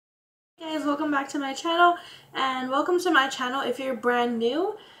Hey guys, welcome back to my channel, and welcome to my channel if you're brand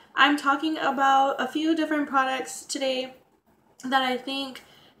new. I'm talking about a few different products today that I think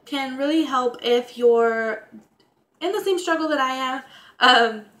can really help if you're in the same struggle that I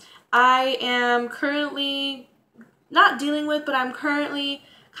am. I am currently not dealing with, but I'm currently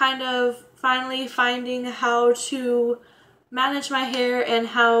kind of finally finding how to manage my hair and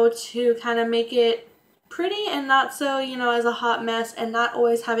how to kind of make it pretty and not so, as a hot mess, and not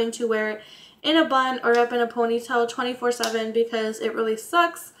always having to wear it in a bun or up in a ponytail 24/7 because it really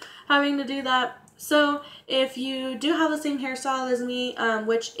sucks having to do that. So if you do have the same hairstyle as me,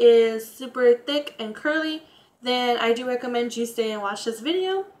 which is super thick and curly, then I do recommend you stay and watch this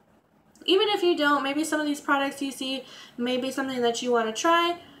video. Even if you don't, maybe some of these products you see may be something that you want to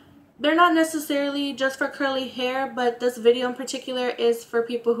try. They're not necessarily just for curly hair, but this video in particular is for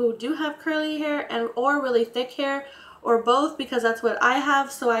people who do have curly hair or really thick hair, or both, because that's what I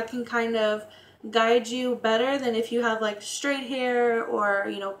have, so I can kind of guide you better than if you have like straight hair or,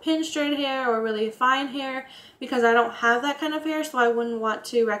 pin straight hair or really fine hair, because I don't have that kind of hair, so I wouldn't want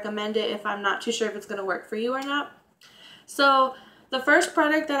to recommend it if I'm not too sure if it's going to work for you or not. So the first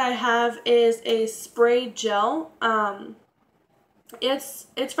product that I have is a spray gel.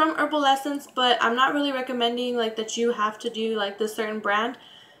 It's from Herbal, but I'm not really recommending like that you have to do like this certain brand.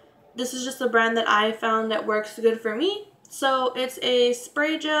 This is just the brand that I found that works good for me. So it's a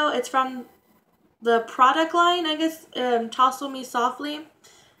spray gel. It's from the product line, I guess, Tousle Me Softly.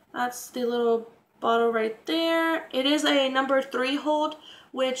 That's the little bottle right there. It is a number 3 hold,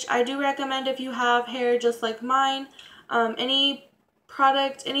 which I do recommend if you have hair just like mine. Any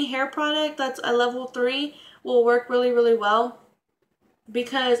hair product that's a level 3 will work really, really well.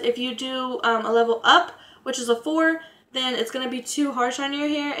 Because if you do a level up, which is a 4, then it's going to be too harsh on your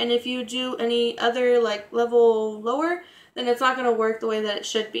hair. And if you do any other like level lower, then it's not going to work the way that it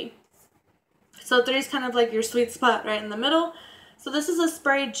should be. So 3 is kind of like your sweet spot right in the middle. So this is a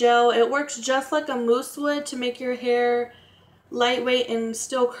spray gel. It works just like a mousse would to make your hair lightweight and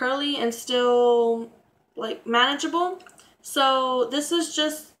still curly and still like manageable. So this is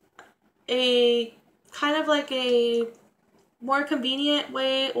just a kind of like a more convenient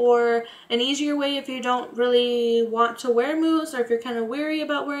way or an easier way if you don't really want to wear mousse, or if you're kind of weary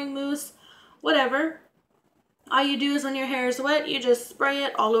about wearing mousse, whatever. All you do is when your hair is wet, you just spray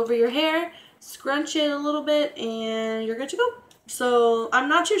it all over your hair, scrunch it a little bit, and you're good to go. So I'm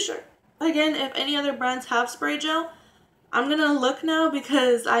not too sure. Again, if any other brands have spray gel, I'm gonna look now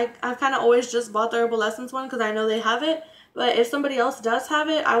because I've kind of always just bought the Herbal one because I know they have it. But if somebody else does have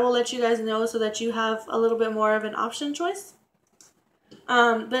it, I will let you guys know so that you have a little bit more of an option choice.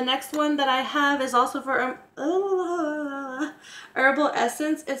 The next one that I have is also for Herbal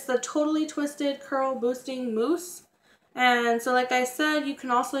Essence. It's the Totally Twisted Curl Boosting Mousse. And so like I said, you can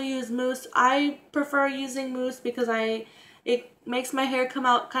also use mousse. I prefer using mousse because it makes my hair come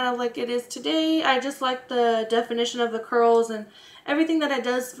out kind of like it is today. I just like the definition of the curls and everything that it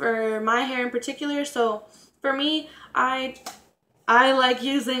does for my hair in particular. So for me, I like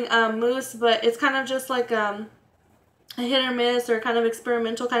using mousse, but it's kind of just like a hit or miss or kind of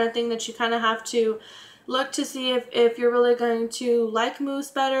experimental kind of thing that you kind of have to look to see if you're really going to like mousse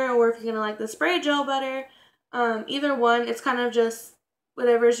better or if you're going to like the spray gel better. Either one, it's kind of just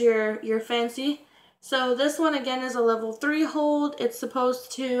whatever's your fancy. So this one again is a level 3 hold. It's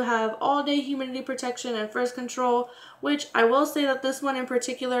supposed to have all day humidity protection and frizz control, which I will say that this one in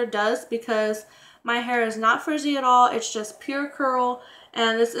particular does because my hair is not frizzy at all. It's just pure curl,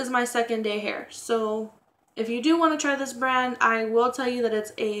 and this is my second day hair. So if you do want to try this brand, I will tell you that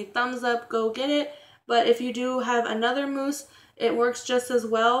it's a thumbs up, go get it. But if you do have another mousse, it works just as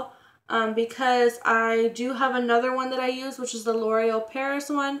well because I do have another one that I use, which is the L'Oreal Paris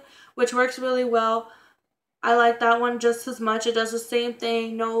one, which works really well. I like that one just as much. It does the same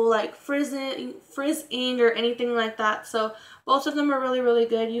thing, no like frizzing or anything like that. So both of them are really, really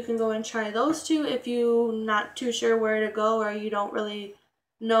good. You can go and try those two if you're not too sure where to go or you don't really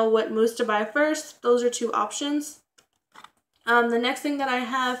know what mousse to buy first. Those are 2 options. The next thing that I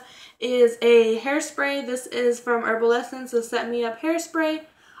have is a hairspray. This is from Herbal, the Set Me Up hairspray.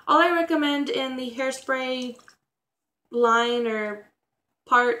 All I recommend in the hairspray line or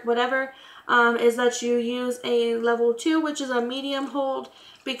part, whatever, is that you use a level 2, which is a medium hold,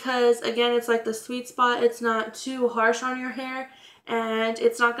 because again, it's like the sweet spot. It's not too harsh on your hair, and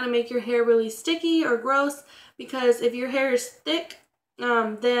it's not going to make your hair really sticky or gross, because if your hair is thick,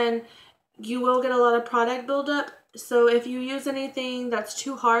 then you will get a lot of product buildup. So if you use anything that's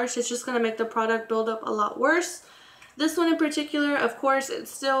too harsh, it's just going to make the product buildup a lot worse. This one in particular, of course,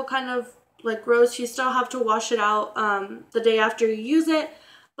 it's still kind of like gross. You still have to wash it out the day after you use it.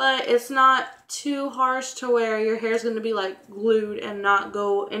 but it's not too harsh to where your hair is going to be like glued and not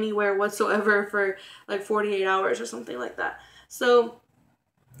go anywhere whatsoever for like 48 hours or something like that. So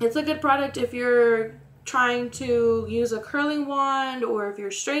it's a good product if you're trying to use a curling wand or if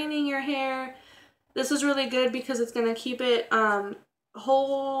you're straightening your hair. This is really good because it's going to keep it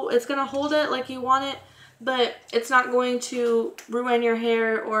whole. It's going to hold it like you want it, but it's not going to ruin your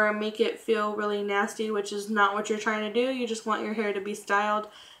hair or make it feel really nasty, which is not what you're trying to do. You just want your hair to be styled.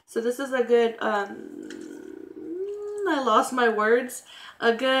 So this is a good, I lost my words,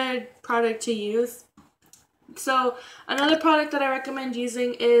 a good product to use. So another product that I recommend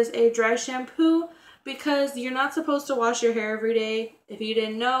using is a dry shampoo, because you're not supposed to wash your hair every day. If you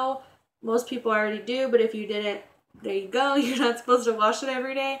didn't know, most people already do, but if you didn't, there you go. You're not supposed to wash it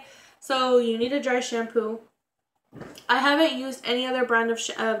every day. So you need a dry shampoo. I haven't used any other brand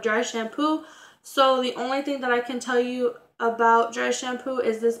of dry shampoo, so the only thing that I can tell you about dry shampoo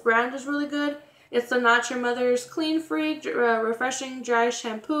is this brand is really good. It's the Not Your Mother's Clean Free Refreshing Dry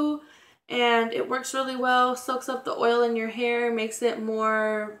Shampoo, and it works really well, soaks up the oil in your hair, makes it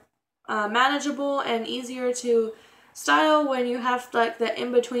more manageable and easier to style when you have like the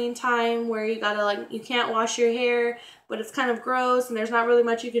in-between time where you gotta like, you can't wash your hair, but it's kind of gross and there's not really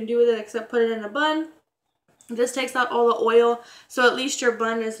much you can do with it except put it in a bun. This takes out all the oil, so at least your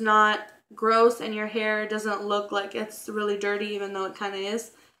bun is not gross and your hair doesn't look like it's really dirty, even though it kind of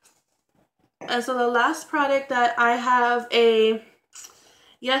is. And so the last product that I have a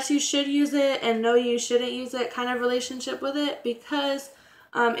yes you should use it and no you shouldn't use it kind of relationship with it, because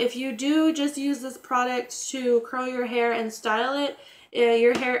if you do just use this product to curl your hair and style it,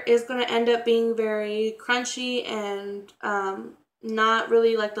 your hair is going to end up being very crunchy and not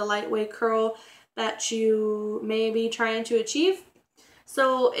really like the lightweight curl that you may be trying to achieve.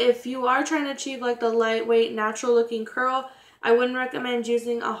 So if you are trying to achieve like the lightweight natural looking curl, I wouldn't recommend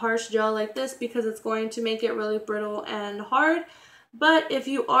using a harsh gel like this because it's going to make it really brittle and hard. But if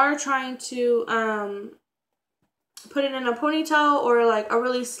you are trying to put it in a ponytail or like a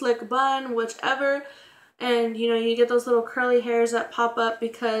really slick bun, whichever, and you know you get those little curly hairs that pop up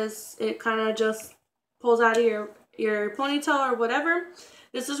because it kind of just pulls out of your ponytail or whatever,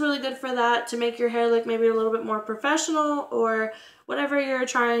 this is really good for that, to make your hair look maybe a little bit more professional or whatever you're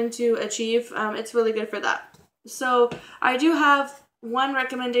trying to achieve. It's really good for that. So I do have one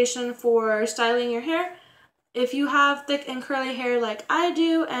recommendation for styling your hair. If you have thick and curly hair like I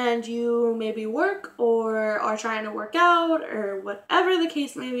do, and you maybe work or are trying to work out or whatever the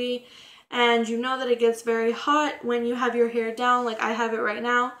case may be, and you know that it gets very hot when you have your hair down like I have it right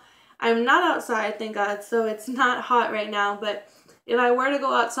now. I'm not outside, thank God, so it's not hot right now, but if I were to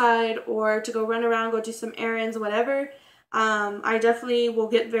go outside or to go run around, go do some errands, whatever, I definitely will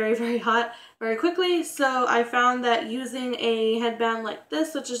get very, very hot very quickly. So I found that using a headband like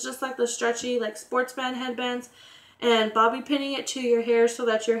this, which is just like the stretchy like sports band headbands, and bobby pinning it to your hair so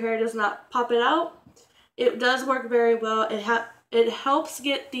that your hair does not pop it out, it does work very well. It helps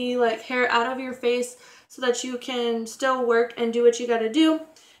get the like hair out of your face so that you can still work and do what you got to do,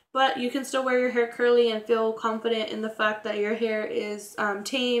 but you can still wear your hair curly and feel confident in the fact that your hair is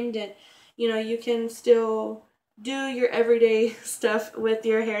tamed, and you know you can still do your everyday stuff with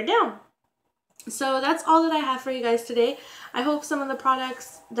your hair down. So that's all that I have for you guys today. I hope some of the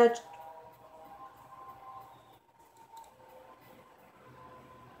products that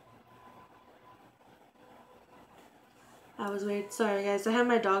I was weird. Sorry guys, I have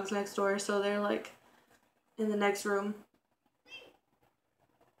my dogs next door, so they're like in the next room.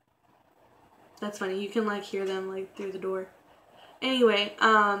 That's funny. You can like hear them like through the door. Anyway,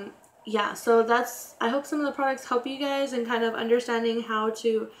 yeah, so that's, I hope some of the products help you guys in kind of understanding how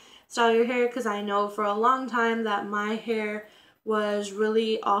to style your hair, because I know for a long time that my hair was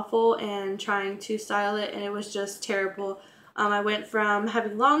really awful and trying to style it, and it was just terrible. I went from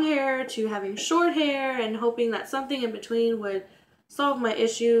having long hair to having short hair and hoping that something in between would solve my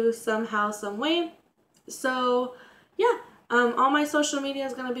issue somehow, some way. So yeah, all my social media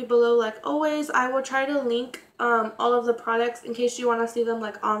is going to be below like always. I will try to link all of the products in case you want to see them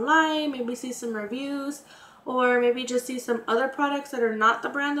like online, maybe see some reviews, or maybe just see some other products that are not the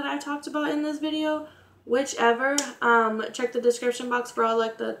brand that I talked about in this video, whichever. Check the description box for all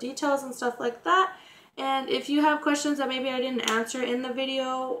like the details and stuff like that. And if you have questions that maybe I didn't answer in the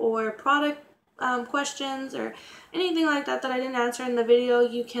video, or product questions or anything like that that I didn't answer in the video,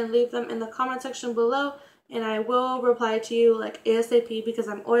 you can leave them in the comment section below, and I will reply to you like ASAP, because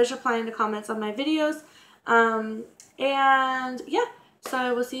I'm always replying to comments on my videos. And yeah, so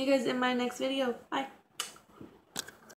I will see you guys in my next video. Bye.